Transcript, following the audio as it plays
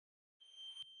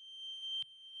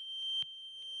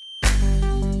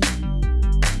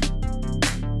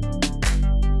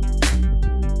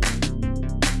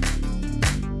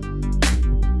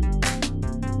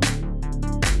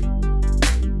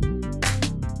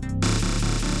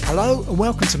Hello and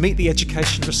welcome to Meet the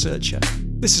Education Researcher.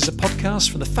 This is a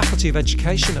podcast from the Faculty of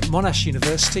Education at Monash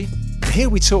University. And here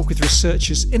we talk with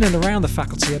researchers in and around the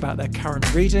faculty about their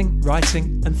current reading,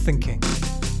 writing and thinking.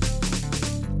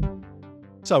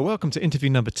 So welcome to interview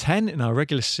number 10 in our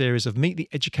regular series of Meet the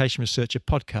Education Researcher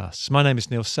podcasts. My name is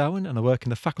Neil Selwyn and I work in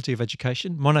the Faculty of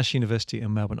Education, Monash University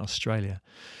in Melbourne, Australia.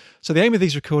 So the aim of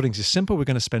these recordings is simple. We're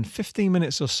going to spend 15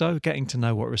 minutes or so getting to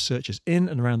know what researchers in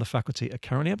and around the faculty are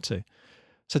currently up to.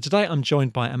 So today I'm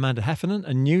joined by Amanda Heffernan,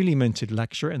 a newly minted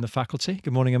lecturer in the faculty.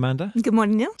 Good morning, Amanda. Good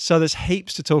morning, Neil. So there's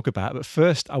heaps to talk about, but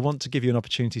first I want to give you an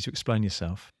opportunity to explain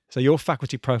yourself. So your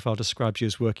faculty profile describes you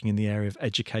as working in the area of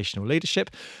educational leadership.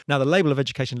 Now, the label of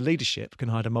education leadership can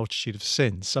hide a multitude of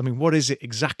sins. So, what is it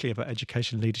exactly about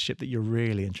education leadership that you're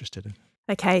really interested in?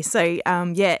 Okay, so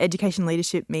education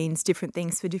leadership means different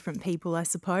things for different people, I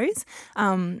suppose.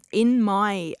 In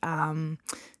my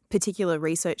particular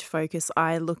research focus,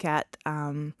 I look at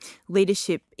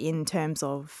leadership in terms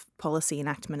of policy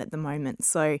enactment at the moment.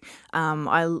 So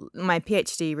my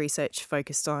PhD research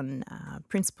focused on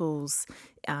principles,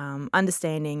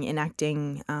 understanding,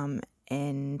 enacting,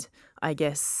 and I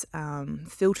guess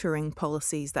filtering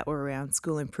policies that were around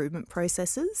school improvement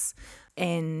processes.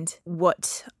 And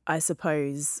what I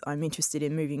suppose I'm interested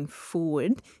in moving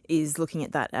forward is looking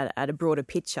at that at a broader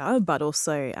picture, but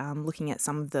also looking at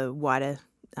some of the wider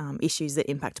issues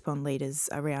that impact upon leaders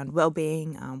around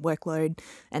wellbeing, workload,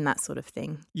 and that sort of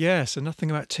thing. Yeah, so nothing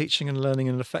about teaching and learning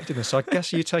and effectiveness. So I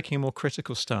guess you're taking a more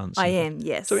critical stance. I am,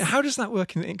 yes. So how does that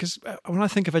work? Because when I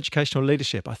think of educational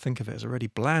leadership, I think of it as a really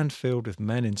bland field with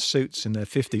men in suits in their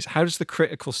 50s. How does the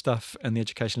critical stuff and the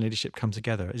education leadership come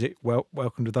together? Is it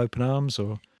welcomed with open arms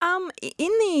or...?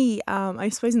 I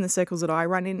suppose in the circles that I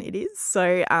run in, it is.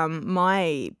 So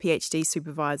my PhD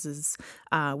supervisors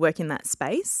work in that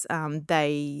space.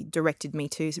 They directed me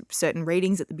to certain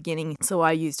readings at the beginning. So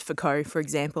I used Foucault, for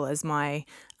example, as my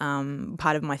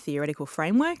part of my theoretical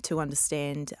framework to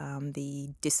understand the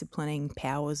disciplining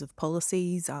powers of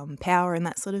policies, power and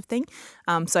that sort of thing.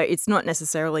 So it's not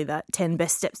necessarily that 10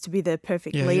 best steps to be the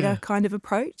perfect leader kind of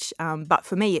approach. But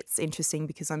for me, it's interesting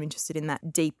because I'm interested in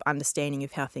that deep understanding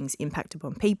of how things impact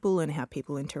upon people and how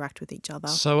people interact with each other.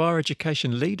 So are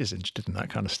education leaders interested in that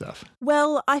kind of stuff?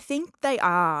 Well, I think they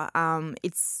are.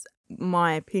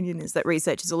 My opinion is that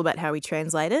research is all about how we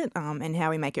translate it and how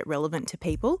we make it relevant to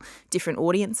people, different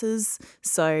audiences.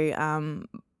 So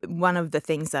one of the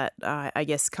things that I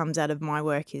guess comes out of my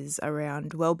work is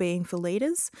around wellbeing for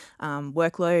leaders,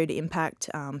 workload, impact,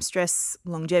 stress,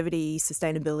 longevity,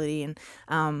 sustainability. And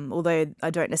although I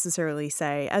don't necessarily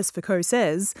say, as Foucault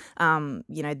says,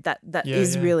 that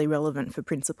is really relevant for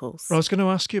principles. Well, I was going to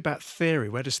ask you about theory.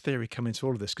 Where does theory come into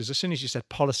all of this? Because as soon as you said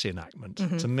policy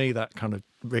enactment, to me that kind of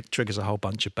triggers a whole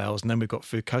bunch of bells. And then we've got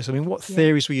Foucault. So, what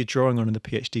theories were you drawing on in the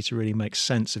PhD to really make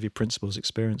sense of your principles'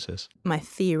 experiences? My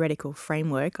theoretical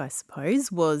framework, I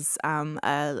suppose, was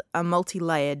a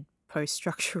multi-layered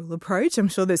post-structural approach. I'm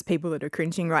sure there's people that are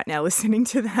cringing right now listening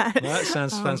to that. No, that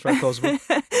sounds very plausible.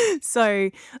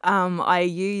 So I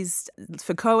used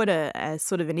Foucault at a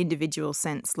sort of an individual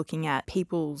sense, looking at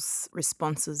people's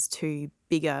responses to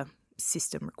bigger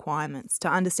system requirements. To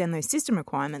understand those system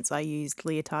requirements, I used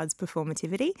Lyotard's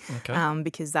performativity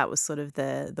because that was sort of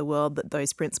the world that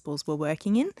those principles were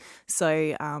working in.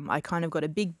 So I kind of got a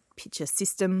big picture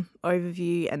system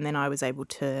overview, and then I was able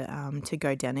to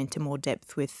go down into more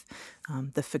depth with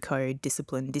the Foucault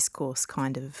discipline discourse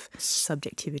kind of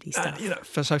subjectivity stuff.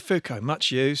 So Foucault, much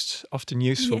used, often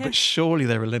useful, but surely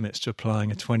there are limits to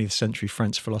applying a 20th century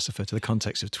French philosopher to the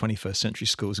context of 21st century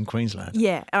schools in Queensland.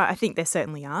 Yeah, I think there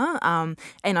certainly are.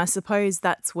 And I suppose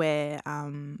that's where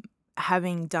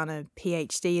having done a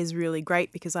PhD is really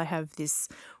great, because I have this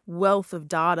wealth of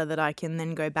data that I can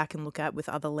then go back and look at with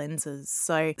other lenses.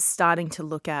 So starting to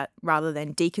look at, rather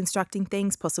than deconstructing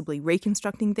things, possibly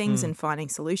reconstructing things and finding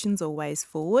solutions or ways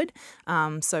forward.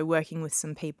 So working with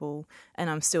some people, and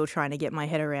I'm still trying to get my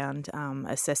head around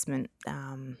assessment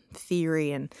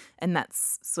theory, and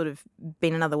that's sort of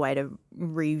been another way to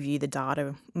review the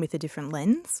data with a different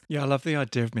lens. Yeah, I love the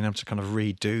idea of being able to kind of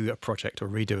redo a project or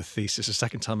redo a thesis a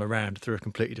second time around through a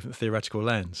completely different theoretical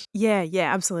lens. Yeah,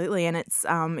 absolutely. And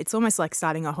it's almost like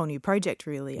starting a whole new project,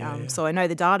 really. So I know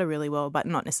the data really well, but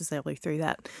not necessarily through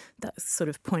that sort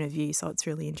of point of view. So it's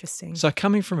really interesting. So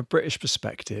coming from a British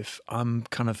perspective, I'm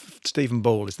kind of, Stephen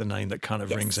Ball is the name that kind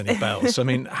of rings any bells. So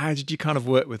how did you kind of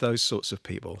work with those sorts of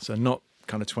people? So not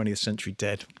kind of 20th century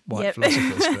dead white Yep.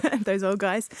 philosophers. But Those old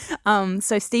guys.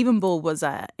 So Stephen Bull is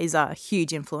a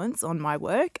huge influence on my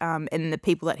work, and the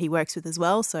people that he works with as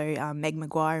well. So Meg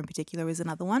Maguire in particular is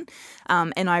another one.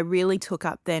 And I really took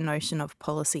up their notion of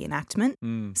policy enactment.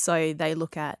 So they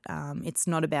look at it's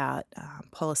not about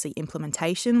policy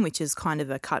implementation, which is kind of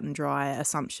a cut and dry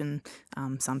assumption.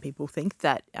 Some people think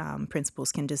that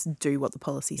principals can just do what the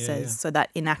policy says. yeah. So that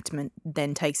enactment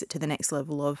then takes it to the next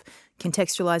level of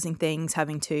contextualising things,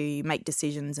 having to make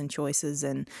decisions and choices,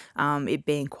 and it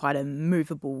being quite a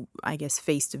movable, I guess,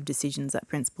 feast of decisions that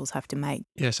principals have to make.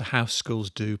 yeah, so how schools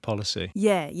do policy.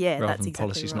 Yeah, Rather that's than exactly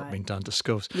policies right. not being done to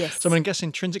schools. Yes. So I guess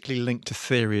intrinsically linked to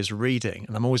theory is reading,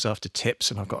 and I'm always after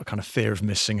tips, and I've got a kind of fear of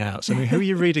missing out. So who are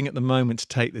you reading at the moment to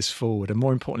take this forward, and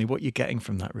more importantly, what you're getting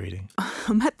from that reading?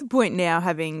 I'm at the point now,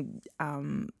 having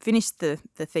finished the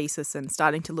thesis and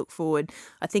starting to look forward.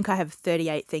 I think I have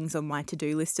 38 things on my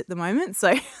to-do list at the moment, so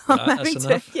I'm That's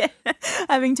enough.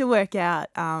 having to work out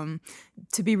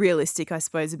to be realistic, I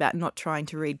suppose, about not trying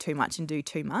to read too much and do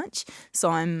too much. So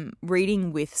I'm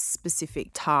reading with specific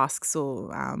tasks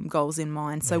or goals in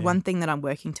mind. So one thing that I'm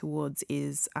working towards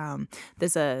is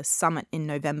there's a summit in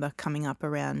November coming up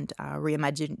around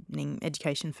reimagining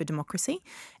education for democracy,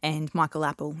 and Michael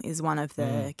Apple is one of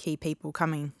the key people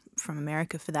coming from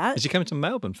America for that. Is he coming to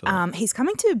Melbourne for that? He's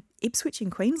coming to Ipswich in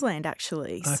Queensland,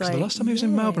 actually. Because the last time he was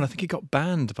in Melbourne, I think he got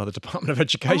banned by the Department of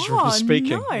Education for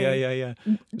speaking. No. Yeah.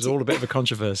 It was all a bit of a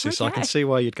controversy, so I can see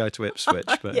why you'd go to Ipswich.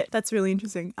 But Yeah, that's really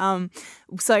interesting.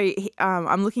 So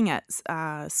I'm looking at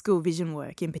school vision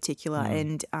work in particular,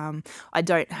 and I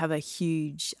don't have a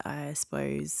huge, I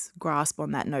suppose, grasp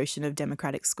on that notion of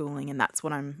democratic schooling, and that's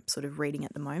what I'm sort of reading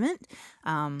at the moment.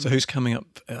 So who's coming up?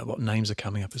 What names are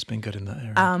coming up has been good in that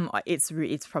area?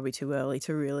 It's probably too early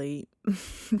to really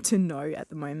to know at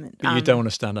the moment. But you don't want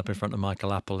to stand up in front of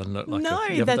Michael Apple and look like you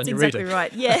haven't that's done your exactly reading.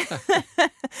 right.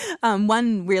 Yeah.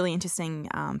 One really interesting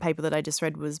paper that I just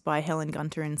read was by Helen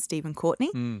Gunter and Stephen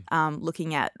Courtney,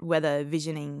 looking at whether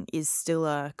visioning is still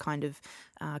a kind of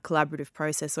collaborative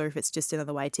process or if it's just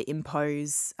another way to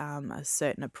impose a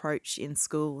certain approach in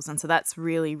schools. And so that's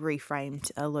really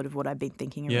reframed a lot of what I've been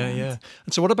thinking around. Yeah.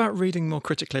 And so what about reading more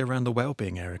critically around the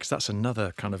wellbeing area? Because that's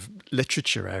another kind of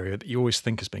literature area that you always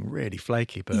think as being really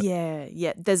flaky. But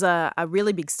Yeah. There's a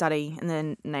really big study, and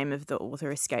the name of the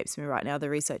author escapes me right now, the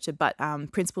researcher, but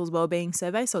Principals Wellbeing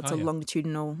Survey. So it's a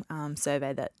longitudinal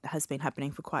survey that has been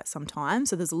happening for quite some time.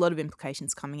 So there's a lot of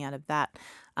implications coming out of that.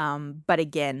 But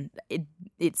again,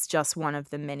 it's just one of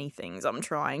the many things I'm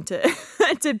trying to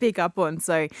to pick up on.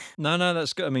 So No,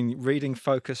 that's good. I mean, reading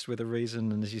focused with a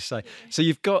reason, and as you say, so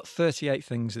you've got 38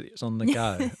 things that's on the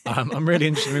go. I'm really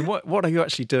interested. I mean, what are you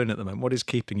actually doing at the moment? What is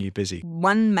keeping you busy?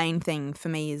 one main thing for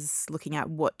me is looking at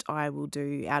what I will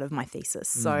do out of my thesis.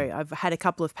 So I've had a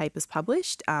couple of papers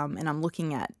published, and I'm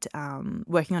looking at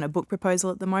working on a book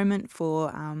proposal at the moment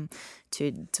for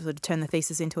to sort of turn the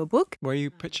thesis into a book. Where are you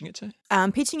pitching it to?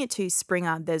 Pitching it to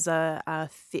Springer, there's a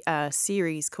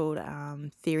series called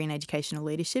Theory in Educational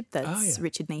Leadership that's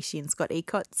Richard Nishi and Scott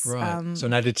Ecott's. Right. So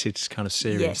an edited kind of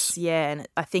series. Yes, yeah, and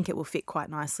I think it will fit quite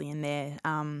nicely in there.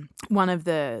 One of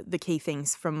the key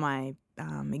things from my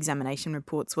examination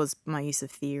reports was my use of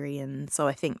theory, and so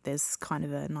I think there's kind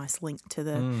of a nice link to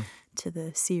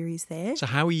the series there. So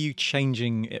how are you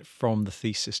changing it from the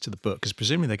thesis to the book? Because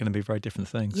presumably they're going to be very different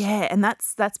things. Yeah, and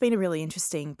that's been a really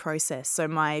interesting process. So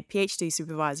my PhD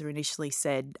supervisor initially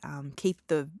said, keep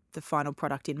the final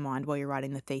product in mind while you're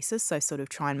writing the thesis. So sort of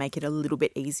try and make it a little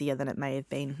bit easier than it may have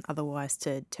been otherwise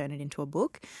to turn it into a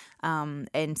book.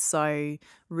 And so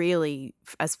really,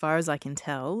 as far as I can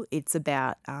tell, it's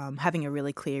about having a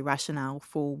really clear rationale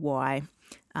for why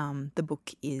the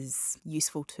book is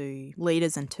useful to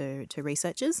leaders and to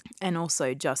researchers, and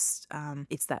also just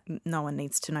it's that no one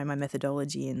needs to know my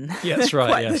methodology in That's right,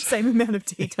 quite yes. the same amount of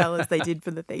detail as they did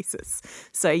for the thesis.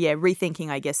 So yeah, rethinking,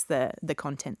 I guess, the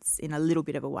contents in a little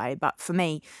bit of a way. But for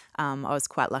me, I was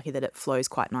quite lucky that it flows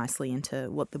quite nicely into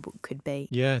what the book could be.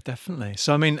 Yeah, definitely.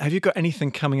 So, I mean, have you got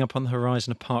anything coming up on the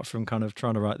horizon apart from kind of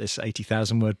trying to write this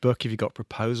 80,000 word book? Have you got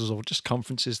proposals or just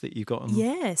conferences that you've got on?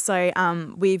 Yeah, so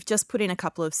we've just put in a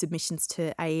couple of submissions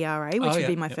to AERA, which would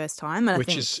be my first time. And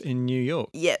Which is in New York.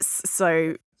 Yes.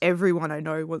 So everyone I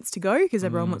know wants to go because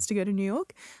everyone wants to go to New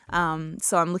York.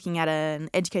 So I'm looking at an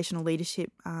educational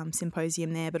leadership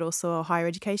symposium there, but also a higher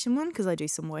education one because I do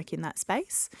some work in that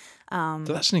space. So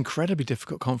that's an incredibly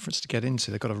difficult conference to get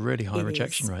into. They've got a really high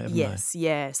rejection rate, haven't they? Yes,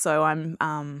 yeah. So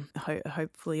I'm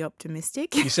hopefully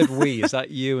optimistic. You said we. Is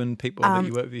that you and people that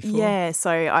you worked with before? Yeah,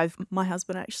 so my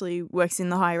husband actually works in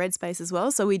the higher ed space as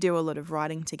well, so we do a lot of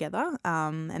writing together,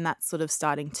 and that's sort of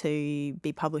starting to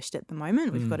be published at the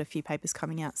moment. We've got a few papers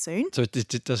coming out soon. So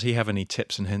does he have any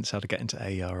tips and hints how to get into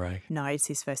AERA? No, it's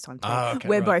his first time too. Oh, okay,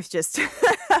 We're both just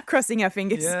crossing our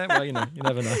fingers. Yeah, well, you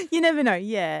never know. You never know,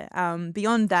 yeah.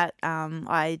 Beyond that,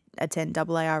 I attend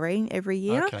AARE every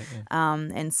year. Okay, yeah.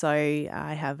 And so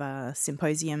I have a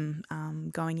symposium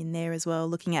going in there as well,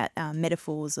 looking at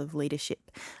metaphors of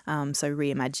leadership. So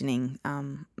reimagining,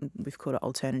 we've called it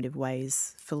alternative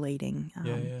ways for leading.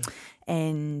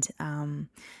 And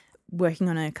working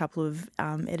on a couple of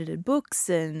edited books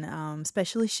and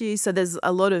special issues. So there's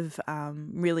a lot of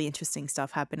really interesting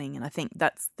stuff happening. And I think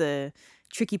that's the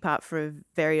tricky part for a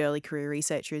very early career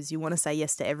researcher is you want to say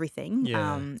yes to everything.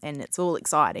 And it's all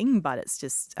exciting, but it's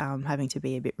just having to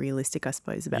be a bit realistic, I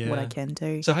suppose, about what I can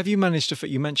do. So have you managed to,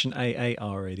 you mentioned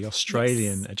AARE, the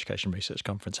Australian Education Research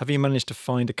Conference. Have you managed to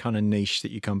find a kind of niche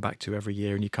that you come back to every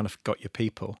year and you kind of got your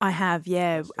people? I have,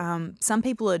 yeah. Some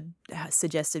people had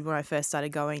suggested when I first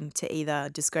started going to either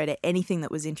just go to anything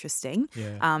that was interesting,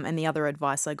 and the other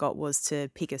advice I got was to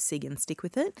pick a SIG and stick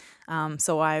with it.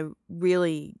 So I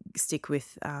really stick with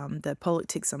the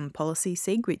politics and policy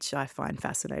SIG, which I find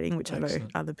fascinating, which I know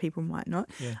other people might not.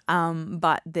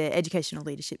 But the educational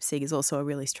leadership SIG is also a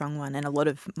really strong one, and a lot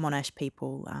of Monash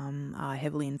people are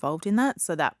heavily involved in that.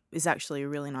 So that is actually a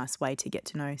really nice way to get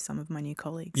to know some of my new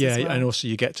colleagues. Yeah, as well. and also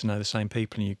you get to know the same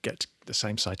people and you get the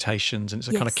same citations, and it's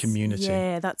a kind of community.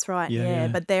 Yeah, that's right. Yeah.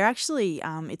 But they're actually,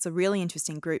 it's a really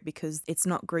interesting group because it's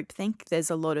not groupthink. There's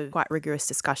a lot of quite rigorous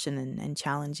discussion and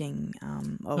challenging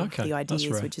of the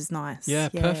ideas, which is nice. Yeah,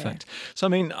 perfect. So, I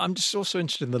mean, I'm just also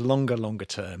interested in the longer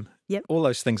term. Yep. All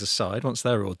those things aside, once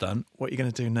they're all done, what are you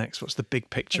going to do next? What's the big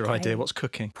picture idea? What's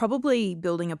cooking? Probably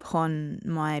building upon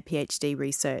my PhD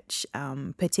research,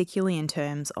 particularly in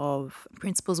terms of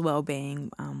principals' wellbeing,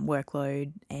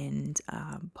 workload and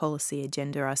policy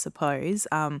agenda, I suppose.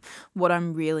 What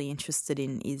I'm really interested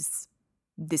in is,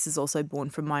 this is also born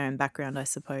from my own background, I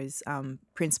suppose,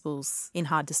 principals in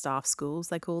hard-to-staff schools,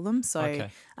 they call them. So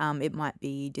it might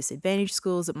be disadvantaged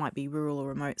schools, it might be rural or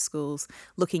remote schools,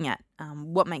 looking at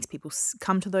what makes people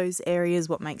come to those areas,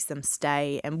 what makes them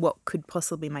stay, and what could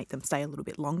possibly make them stay a little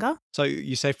bit longer. So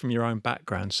you say from your own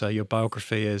background, so your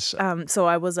biography is... So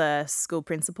I was a school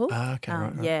principal. Right.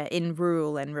 Yeah, in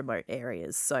rural and remote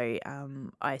areas. So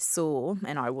I saw,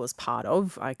 and I was part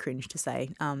of, I cringe to say,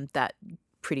 that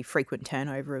pretty frequent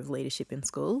turnover of leadership in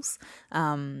schools.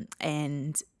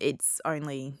 And it's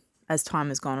only as time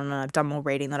has gone on and I've done more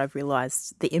reading that I've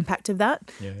realised the impact of that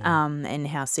and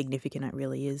how significant it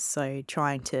really is. So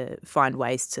trying to find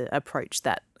ways to approach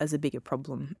that as a bigger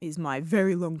problem is my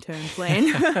very long-term plan.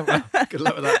 Well, good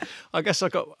luck with that. I guess I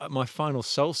got my final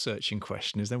soul-searching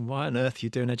question is then why on earth are you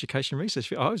doing education research?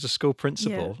 If I was a school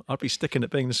principal, I'd be sticking at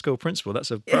being the school principal.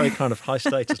 That's a very kind of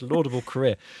high-status, laudable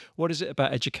career. What is it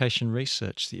about education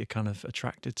research that you're kind of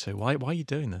attracted to? Why are you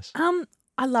doing this?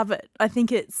 I love it. I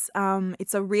think it's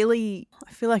a really,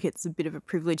 I feel like it's a bit of a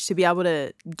privilege to be able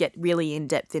to get really in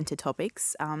depth into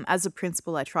topics. As a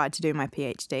principal, I tried to do my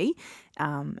PhD,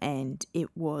 and it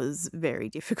was very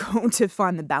difficult to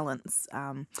find the balance.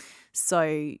 So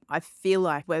I feel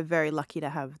like we're very lucky to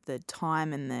have the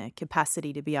time and the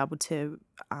capacity to be able to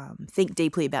think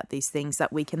deeply about these things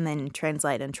that we can then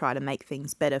translate and try to make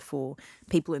things better for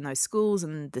people in those schools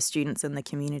and the students and the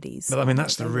communities. But I mean,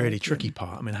 that's the really tricky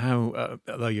part. I mean, how,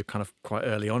 although you're kind of quite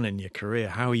early on in your career,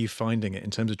 how are you finding it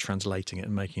in terms of translating it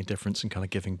and making a difference and kind of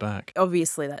giving back?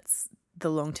 Obviously, that's the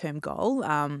long-term goal,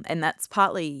 and that's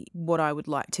partly what I would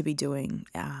like to be doing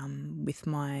with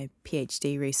my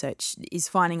PhD research, is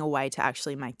finding a way to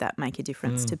actually make a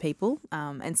difference to people.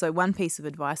 And so one piece of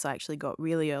advice I actually got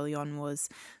really early on was,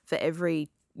 for every,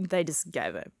 they just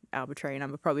gave an arbitrary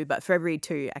number probably, but for every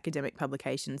 2 academic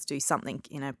publications, do something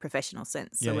in a professional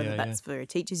sense. So whether that's for a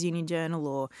teachers union journal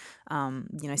or,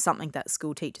 something that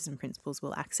school teachers and principals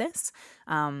will access.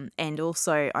 And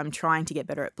also I'm trying to get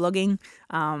better at blogging,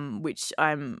 which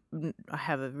I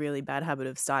have a really bad habit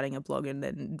of starting a blog and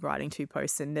then writing 2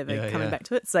 posts and never coming back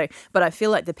to it. So, but I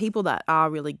feel like the people that are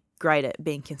really great at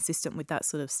being consistent with that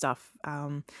sort of stuff.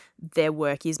 Their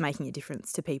work is making a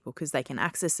difference to people because they can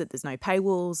access it. There's no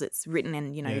paywalls. It's written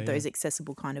in, those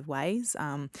accessible kind of ways.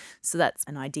 So that's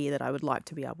an idea that I would like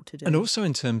to be able to do. And also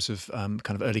in terms of kind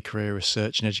of early career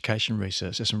research and education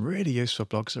research, there's some really useful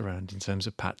blogs around in terms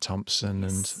of Pat Thompson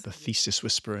and the Thesis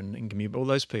Whisperer and Ingemuba, all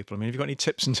those people. I mean, have you got any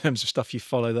tips in terms of stuff you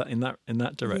follow that in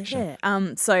that direction?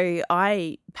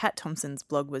 Yeah. Pat Thompson's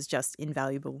blog was just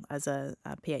invaluable as a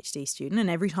PhD student, and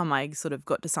every time I sort of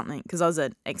got to something, because I was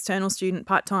an external student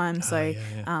part-time,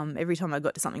 every time I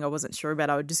got to something I wasn't sure about,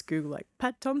 I would just Google like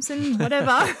Pat Thompson,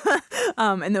 whatever,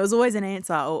 and there was always an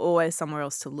answer or always somewhere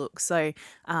else to look. So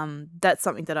that's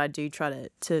something that I do try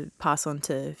to pass on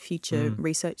to future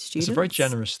research students. It's a very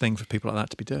generous thing for people like that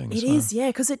to be doing as well. It is, yeah,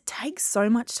 because it takes so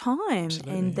much time.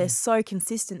 Absolutely, and they're so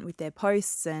consistent with their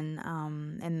posts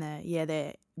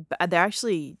they're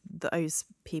actually, those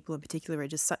people in particular are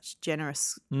just such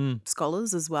generous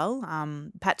scholars as well.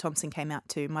 Pat Thompson came out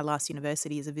to my last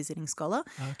university as a visiting scholar,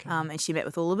 and she met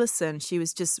with all of us, and she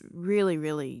was just really,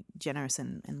 really generous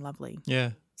and lovely.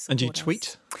 Yeah. And do you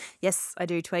tweet? Yes, I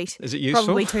do tweet. Is it useful?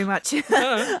 Probably too much.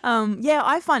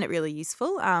 I find it really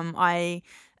useful.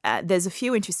 There's a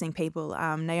few interesting people.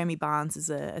 Naomi Barnes is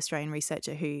an Australian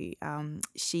researcher who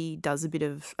she does a bit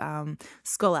of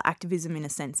scholar activism in a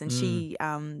sense, and she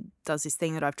does this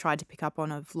thing that I've tried to pick up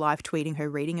on of live tweeting her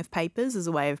reading of papers as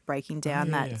a way of breaking down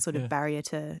that barrier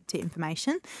to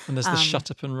information. And there's the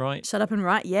Shut Up and Write. Shut Up and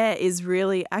Write, is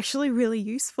really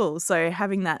useful. So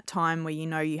having that time where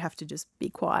you have to just be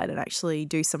quiet and actually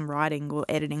do some writing or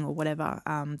editing or whatever,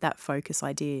 that focus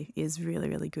idea is really,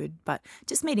 really good. But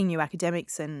just meeting new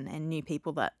academics and new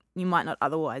people that you might not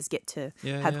otherwise get to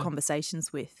have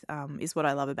conversations with is what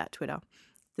I love about Twitter.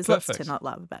 There's lots to not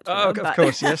love about Twitter. Of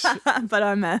course, yes. But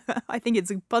I think it's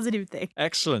a positive thing.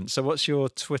 Excellent. So what's your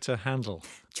Twitter handle?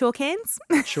 Chalk Hands.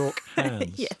 Chalk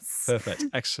Hands. Yes. Perfect.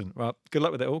 Excellent. Well, good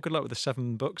luck with it all. Good luck with the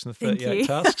 7 books and the 38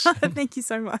 tasks. Thank you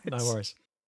so much. No worries.